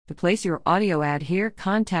To place your audio ad here,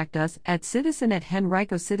 contact us at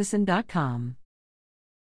citizen@henricocitizen.com.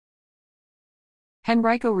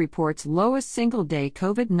 Henrico reports lowest single-day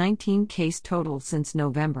COVID-19 case total since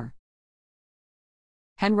November.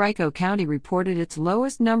 Henrico County reported its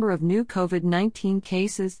lowest number of new COVID-19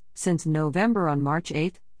 cases since November on March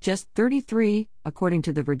 8, just 33, according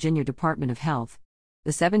to the Virginia Department of Health.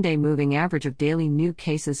 The 7-day moving average of daily new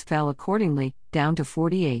cases fell accordingly, down to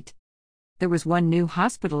 48. There was one new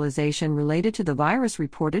hospitalization related to the virus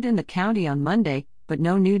reported in the county on Monday, but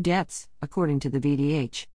no new deaths, according to the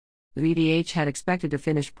VDH. The VDH had expected to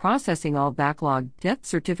finish processing all backlogged death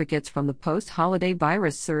certificates from the post-holiday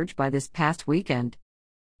virus surge by this past weekend.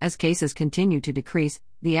 As cases continue to decrease,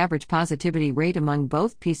 the average positivity rate among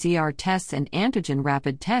both PCR tests and antigen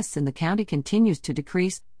rapid tests in the county continues to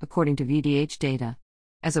decrease, according to VDH data.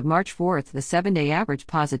 As of March 4, the 7-day average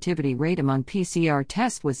positivity rate among PCR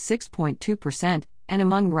tests was 6.2%, and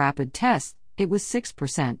among rapid tests, it was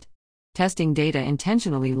 6%. Testing data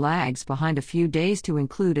intentionally lags behind a few days to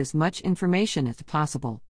include as much information as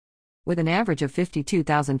possible. With an average of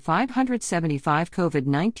 52,575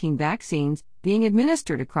 COVID-19 vaccines being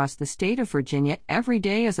administered across the state of Virginia every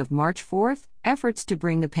day as of March 4, efforts to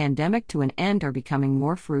bring the pandemic to an end are becoming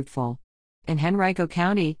more fruitful. In Henrico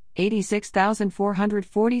County,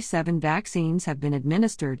 86,447 vaccines have been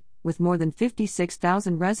administered, with more than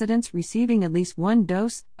 56,000 residents receiving at least one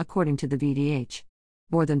dose, according to the VDH.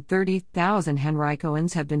 More than 30,000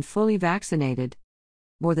 Henricoans have been fully vaccinated.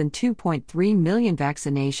 More than 2.3 million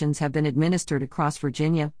vaccinations have been administered across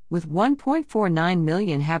Virginia, with 1.49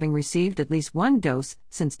 million having received at least one dose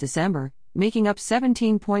since December, making up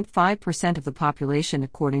 17.5% of the population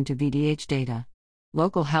according to VDH data.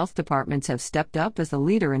 Local health departments have stepped up as the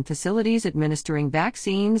leader in facilities administering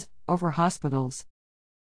vaccines over hospitals.